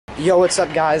Yo, what's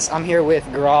up, guys? I'm here with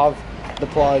Gaurav, the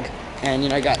plug,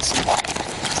 and I got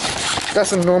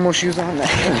some normal shoes on there.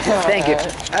 Thank you.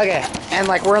 Okay, and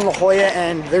like we're in La Jolla,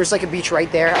 and there's like a beach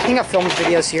right there. I think I filmed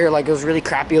videos here. Like it was really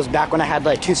crappy. It was back when I had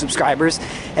like 2 subscribers,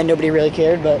 and nobody really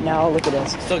cared. But now look at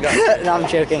us. Still got. No, I'm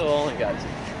joking. Still only got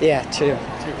 2. Yeah, 2.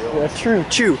 Really?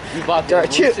 True. You bought the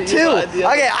two.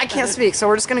 Okay, I can't speak, so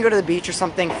we're just gonna go to the beach or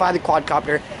something, fly the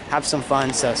quadcopter, have some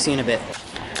fun. So see you in a bit.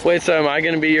 Wait, so am I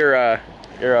gonna be your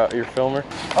filmer?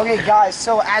 Okay, guys.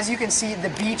 So as you can see, the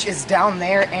beach is down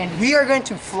there, and we are going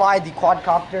to fly the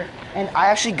quadcopter. And I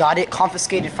actually got it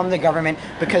confiscated from the government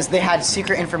because they had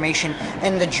secret information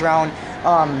in the drone,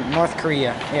 North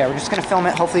Korea. Yeah, we're just gonna film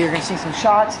it. Hopefully you're gonna see some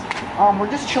shots.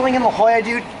 We're just chilling in La Jolla,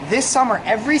 dude. This summer,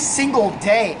 every single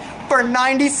day for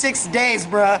 96 days,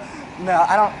 bruh. No,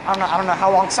 I don't know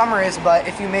how long summer is, but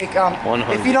if you make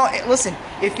if you don't listen,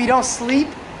 if you don't sleep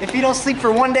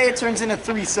for 1 day, it turns into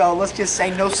 3. So let's just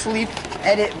say no sleep,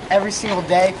 edit every single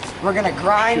day. We're gonna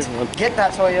grind, get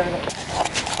that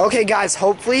Toyota. Okay, guys,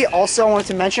 hopefully, also I wanted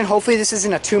to mention, hopefully this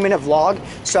isn't a 2-minute vlog,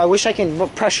 so I wish I can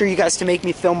pressure you guys to make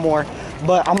me film more,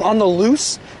 but I'm on the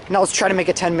loose. Now let's try to make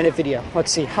a 10-minute video.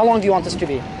 Let's see, how long do you want this to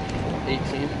be?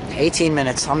 18. 18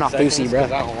 minutes, I'm not Seconds, boosy, bro. I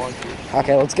don't want to.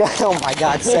 Okay, let's go. Oh my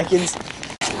god, seconds.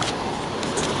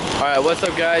 Alright, what's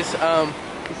up, guys?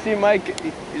 You see Mike,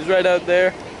 he's right out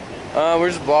there.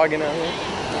 We're just vlogging out here.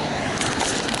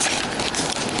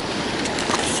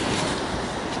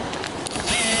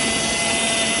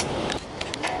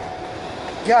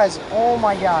 Guys, oh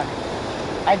my god,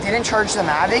 I didn't charge the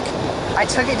Mavic. I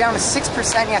took it down to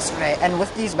 6% yesterday, and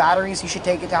with these batteries you should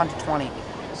take it down to 20.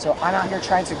 So I'm out here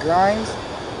trying to grind.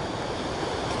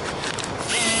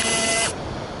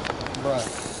 Bruh.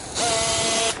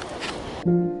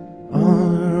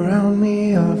 All around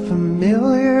me are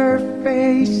familiar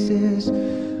faces,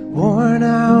 worn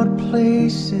out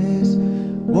places,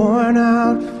 worn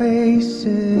out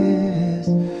faces,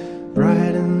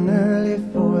 bright and early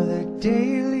for the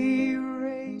daily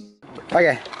race.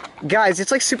 Okay, guys,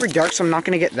 it's like super dark, so I'm not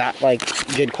gonna get that like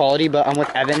good quality, but I'm with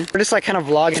Evan. We're just like kind of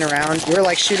vlogging around. We're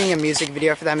like shooting a music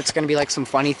video for them. It's gonna be like some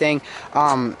funny thing.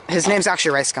 His name's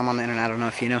actually Rice Scum on the internet. I don't know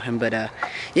if you know him, but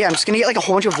yeah, I'm just gonna get like a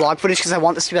whole bunch of vlog footage because I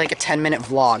want this to be like a 10-minute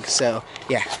vlog. So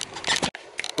yeah.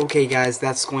 Okay, guys,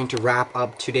 that's going to wrap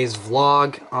up today's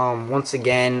vlog. Once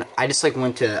again, I just like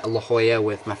went to La Jolla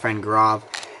with my friend Gaurav,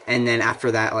 and then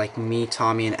after that, like me,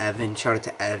 Tommy, and Evan. Shout out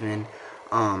to Evan.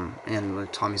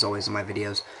 And Tommy's always in my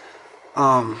videos.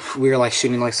 We were like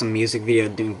shooting like some music video,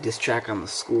 doing diss track on the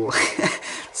school.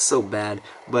 So bad.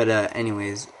 But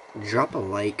anyways, drop a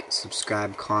like,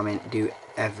 subscribe, comment, do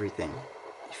everything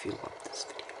if you love this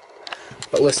video.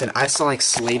 But listen, I saw like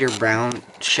Slater Brown.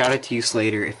 Shout out to you,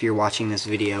 Slater, if you're watching this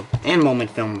video, and Moment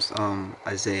Films,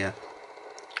 Isaiah.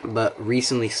 But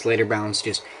recently, Slater Brown's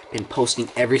just been posting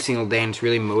every single day, and it's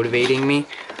really motivating me.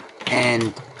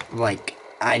 And like,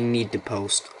 I need to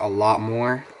post a lot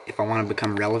more if I want to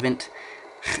become relevant.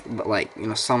 But like,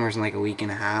 summer's in like a week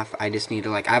and a half. I just need to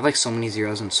like, I have like so many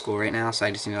zeros in school right now, so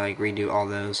I just need to like redo all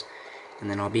those, and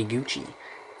then I'll be Gucci.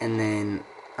 And then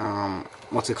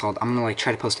what's it called, I'm gonna like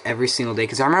try to post every single day,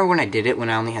 because I remember when I did it when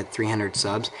I only had 300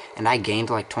 subs, and I gained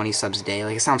like 20 subs a day.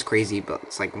 Like, it sounds crazy, but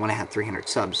it's like when I had 300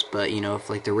 subs. But if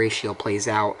like the ratio plays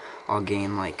out, I'll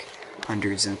gain like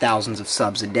hundreds and thousands of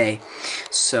subs a day.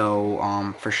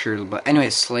 So for sure. But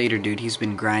anyways, Slater, dude, he's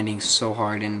been grinding so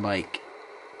hard, and like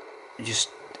just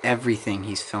everything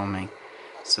he's filming,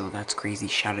 so that's crazy.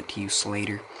 Shout out to you,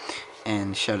 Slater,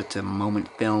 and shout out to Moment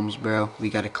Films, bro. We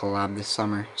got a collab this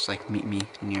summer. It's like meet me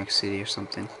in New York City or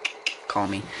something. Call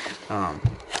me.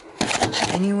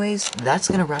 Anyways, that's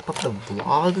gonna wrap up the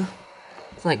vlog.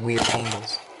 It's like weird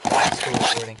angles. Still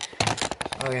recording.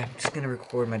 Okay, I'm just gonna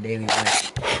record my daily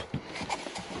life.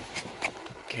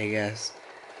 Okay, guys,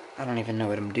 I don't even know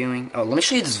what I'm doing. Oh, let me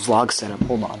show you this vlog setup.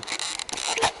 Hold on.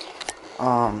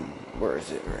 Where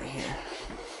is it? Right here.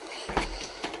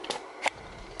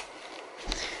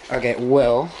 Okay,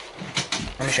 well,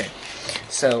 let me show you.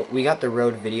 So, we got the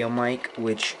Rode Video mic,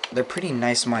 which, they're pretty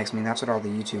nice mics. I mean, that's what all the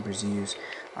YouTubers use.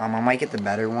 I might get the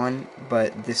better one,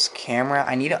 but this camera,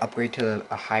 I need to upgrade to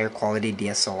a higher quality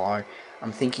DSLR.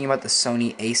 I'm thinking about the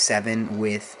Sony A7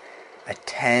 with a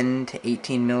 10 to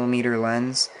 18 millimeter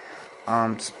lens.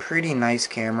 It's a pretty nice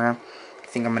camera. I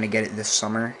think I'm gonna get it this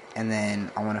summer, and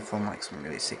then I want to film like some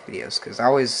really sick videos, because I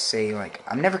always say like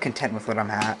I'm never content with what I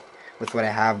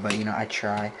have, but I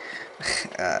try.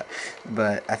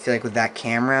 But I feel like with that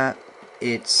camera,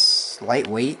 it's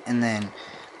lightweight, and then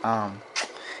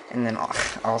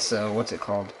also, what's it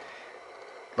called,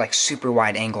 like super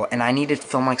wide angle, and I need to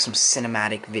film like some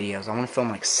cinematic videos. I want to film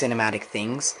like cinematic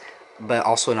things, but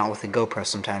also not with a GoPro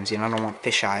sometimes, you know. I don't want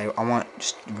fisheye. I want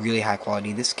just really high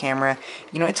quality. This camera,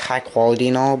 you know, it's high quality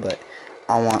and all, but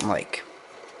I want like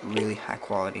really high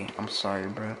quality. I'm sorry,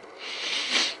 bro.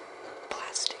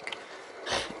 Plastic.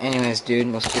 Anyways, dude,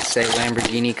 let's just say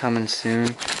Lamborghini coming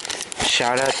soon.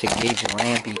 Shout out to Gage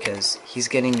Lampy because he's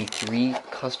getting me 3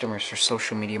 customers for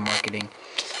social media marketing.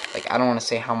 Like, I don't want to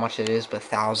say how much it is, but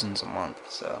thousands a month.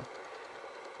 So,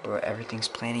 bro, everything's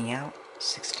planning out.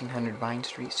 1600 Vine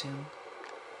Street soon.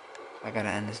 I gotta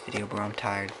end this video, bro. I'm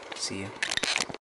tired. See you.